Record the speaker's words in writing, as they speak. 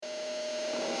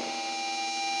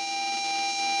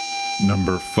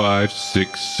Number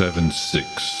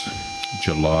 5676,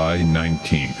 July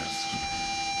 19th.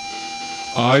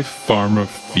 I farm a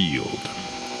field.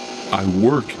 I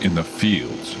work in the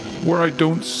fields where I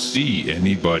don't see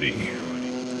anybody.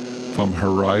 From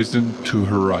horizon to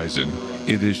horizon,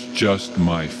 it is just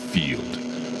my field,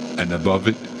 and above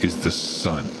it is the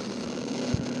sun.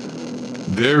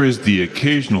 There is the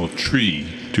occasional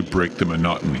tree to break the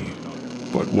monotony,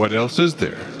 but what else is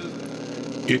there?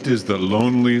 It is the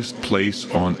loneliest place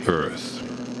on earth,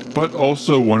 but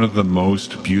also one of the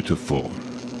most beautiful.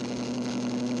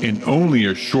 In only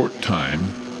a short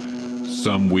time,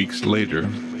 some weeks later,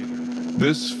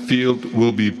 this field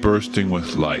will be bursting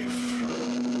with life.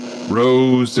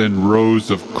 Rows and rows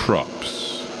of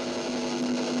crops.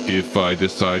 If I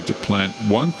decide to plant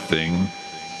one thing,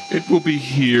 it will be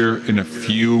here in a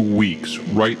few weeks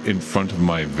right in front of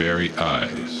my very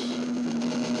eyes.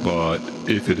 But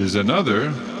if it is another,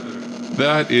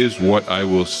 that is what I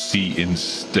will see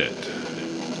instead.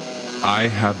 I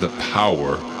have the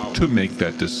power to make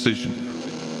that decision.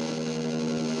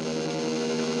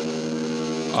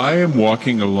 I am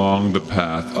walking along the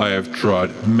path I have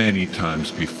trod many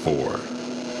times before.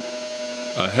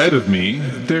 Ahead of me,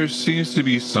 there seems to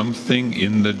be something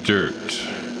in the dirt.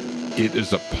 It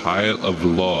is a pile of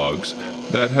logs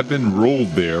that have been rolled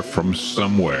there from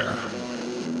somewhere.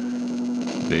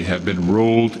 They have been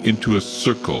rolled into a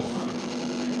circle.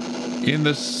 In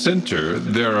the center,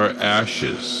 there are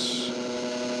ashes.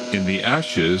 In the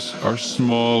ashes are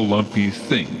small lumpy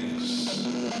things.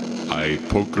 I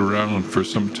poke around for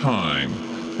some time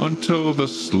until the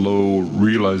slow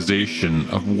realization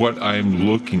of what I am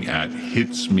looking at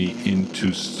hits me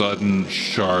into sudden,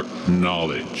 sharp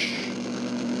knowledge.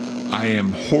 I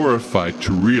am horrified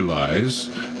to realize,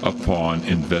 upon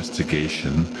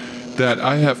investigation, that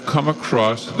I have come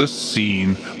across the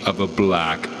scene of a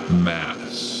black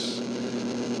mass.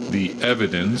 The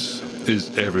evidence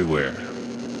is everywhere.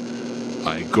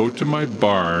 I go to my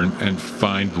barn and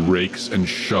find rakes and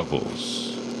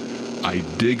shovels. I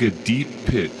dig a deep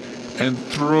pit and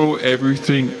throw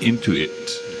everything into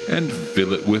it and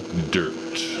fill it with dirt.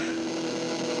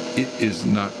 It is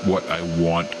not what I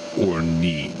want or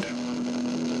need.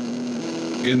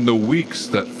 In the weeks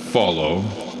that follow,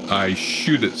 I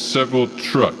shoot at several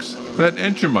trucks that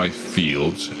enter my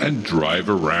fields and drive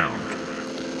around.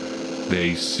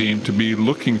 They seem to be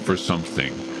looking for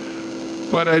something,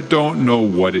 but I don't know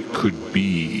what it could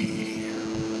be.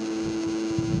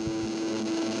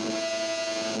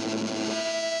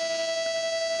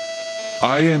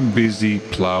 I am busy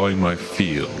plowing my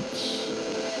fields.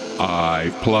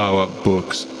 I plow up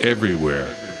books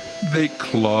everywhere. They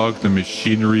clog the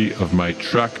machinery of my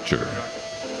tractor.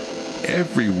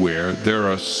 Everywhere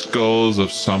there are skulls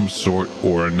of some sort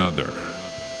or another.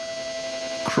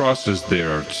 Crosses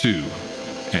there are too,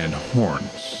 and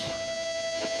horns.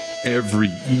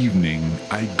 Every evening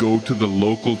I go to the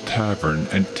local tavern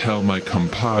and tell my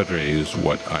compadres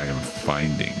what I am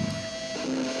finding.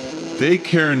 They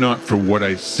care not for what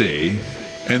I say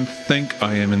and think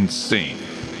I am insane.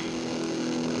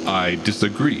 I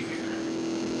disagree.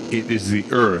 It is the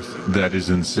earth that is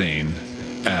insane,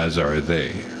 as are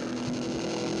they.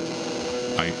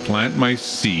 I plant my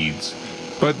seeds,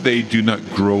 but they do not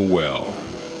grow well.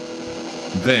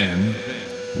 Then,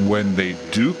 when they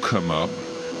do come up,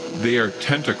 they are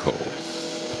tentacles.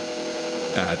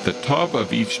 At the top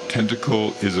of each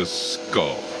tentacle is a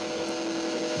skull.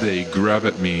 They grab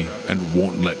at me and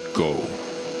won't let go.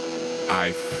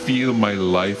 I feel my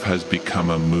life has become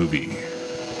a movie.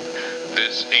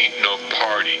 This ain't no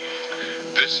party.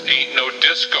 This ain't no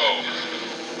disco.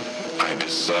 I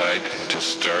decide to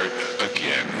start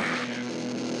again.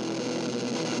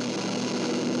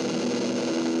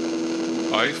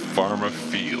 I farm a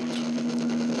field.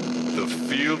 The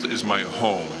field is my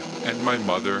home, and my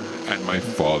mother and my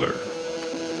father.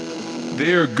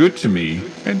 They are good to me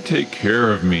and take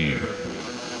care of me.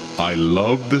 I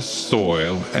love the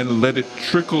soil and let it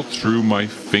trickle through my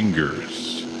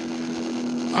fingers.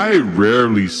 I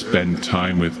rarely spend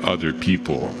time with other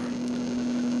people.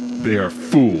 They are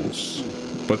fools,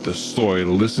 but the soil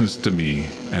listens to me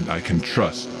and I can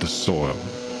trust the soil.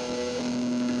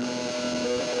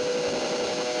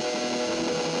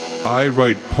 I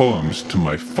write poems to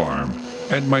my farm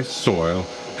and my soil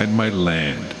and my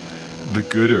land, the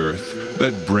good earth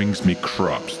that brings me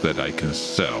crops that I can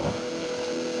sell.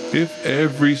 If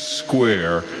every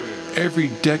square, every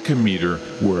decameter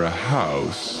were a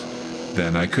house,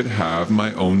 then I could have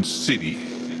my own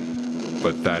city.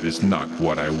 But that is not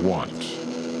what I want.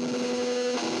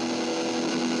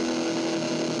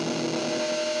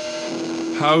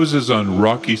 Houses on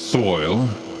rocky soil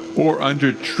or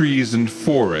under trees and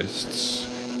forests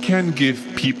can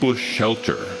give people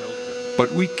shelter,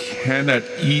 but we cannot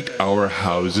eat our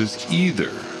houses either.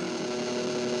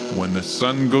 When the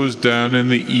sun goes down in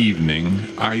the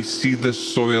evening, I see the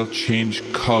soil change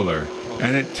color,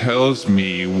 and it tells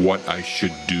me what I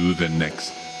should do the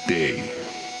next day.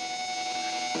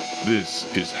 This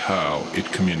is how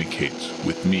it communicates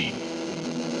with me.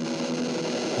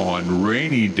 On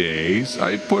rainy days,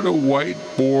 I put a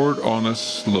whiteboard on a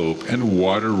slope and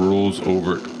water rolls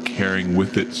over it, carrying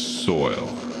with it soil.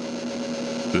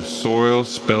 The soil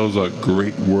spells out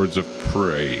great words of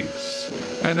praise,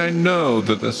 and I know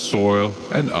that the soil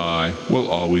and I will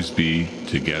always be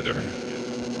together.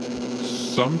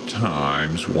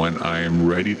 Sometimes when I am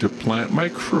ready to plant my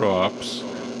crops,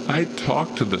 I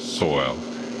talk to the soil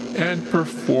and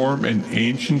perform an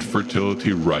ancient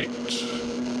fertility rite.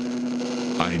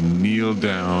 I kneel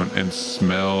down and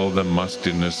smell the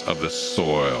mustiness of the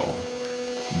soil.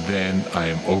 Then I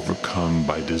am overcome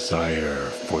by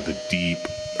desire for the deep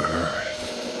earth.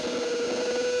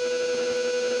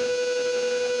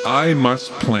 I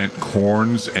must plant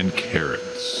corns and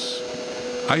carrots.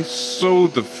 I sow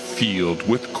the field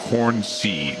with corn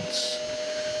seeds.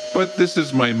 But this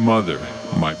is my mother,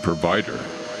 my provider.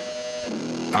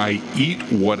 I eat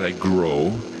what I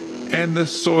grow, and the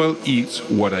soil eats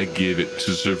what I give it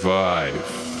to survive.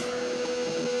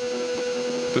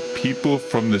 The people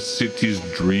from the cities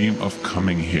dream of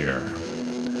coming here.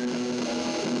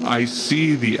 I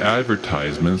see the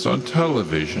advertisements on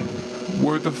television,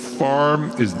 where the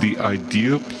farm is the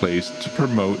ideal place to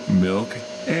promote milk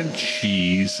and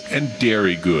cheese and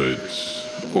dairy goods,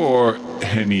 or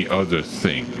any other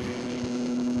thing.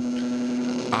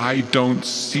 I don't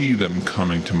see them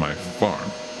coming to my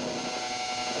farm.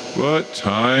 But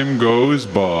time goes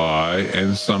by,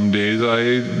 and some days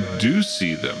I do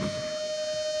see them.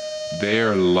 They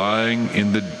are lying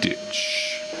in the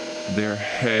ditch, their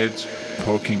heads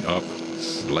poking up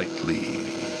slightly.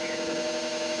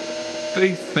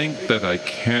 They think that I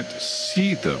can't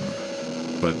see them,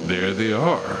 but there they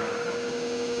are.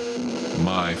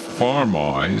 My farm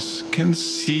eyes can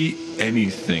see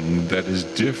anything that is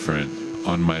different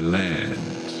on my land.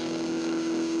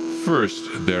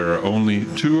 First, there are only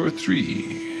 2 or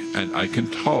 3, and I can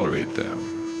tolerate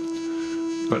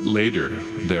them. But later,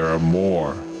 there are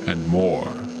more and more.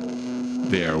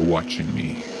 They are watching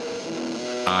me.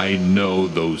 I know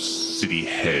those city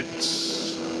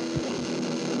heads.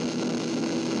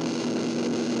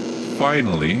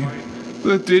 Finally,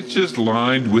 the ditch is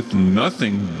lined with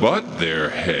nothing but their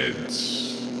heads.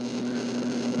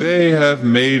 They have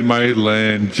made my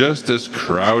land just as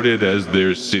crowded as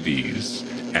their cities,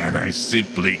 and I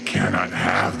simply cannot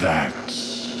have that.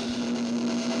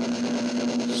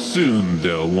 Soon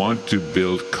they'll want to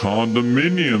build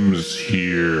condominiums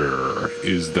here.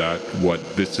 Is that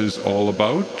what this is all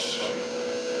about?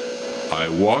 I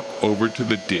walk over to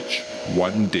the ditch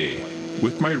one day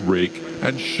with my rake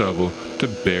and shovel to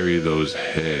bury those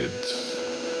heads.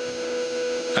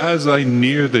 As I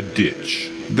near the ditch,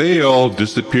 they all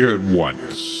disappear at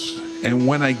once, and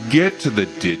when I get to the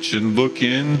ditch and look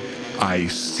in, I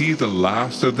see the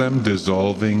last of them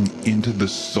dissolving into the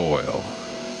soil.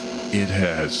 It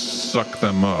has sucked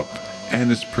them up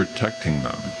and is protecting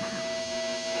them.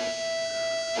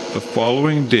 The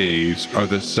following days are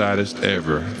the saddest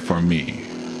ever for me.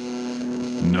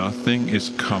 Nothing is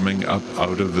coming up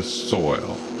out of the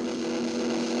soil.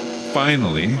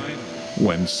 Finally,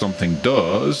 when something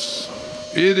does,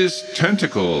 it is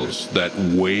tentacles that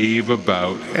wave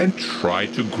about and try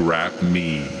to grab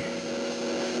me.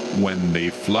 When they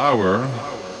flower,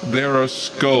 there are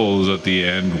skulls at the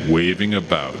end waving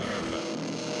about.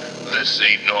 This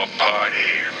ain't no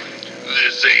party.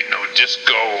 This ain't no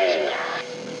disco.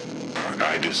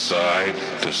 I decide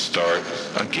to start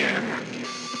again.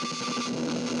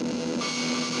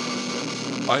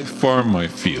 I farm my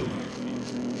field.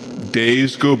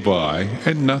 Days go by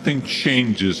and nothing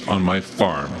changes on my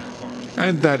farm,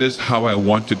 and that is how I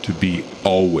want it to be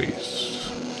always.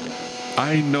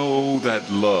 I know that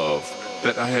love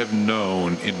that I have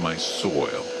known in my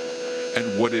soil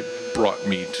and what it brought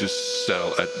me to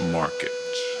sell at market.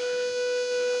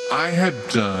 I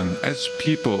have done as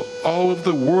people all over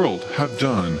the world have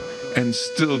done and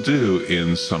still do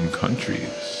in some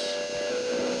countries.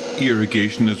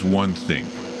 Irrigation is one thing.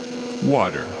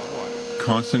 Water,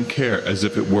 constant care as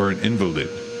if it were an invalid,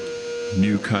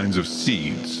 new kinds of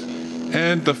seeds,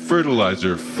 and the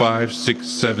fertilizer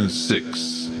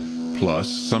 5676, plus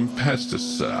some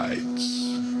pesticides.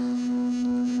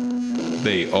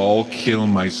 They all kill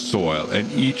my soil,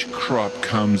 and each crop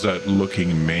comes out looking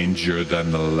mangier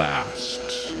than the last.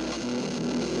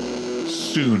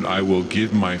 soon I will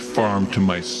give my farm to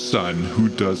my son who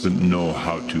doesn't know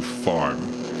how to farm.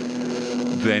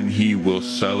 Then he will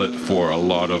sell it for a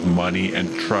lot of money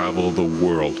and travel the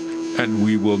world, and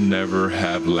we will never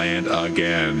have land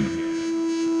again.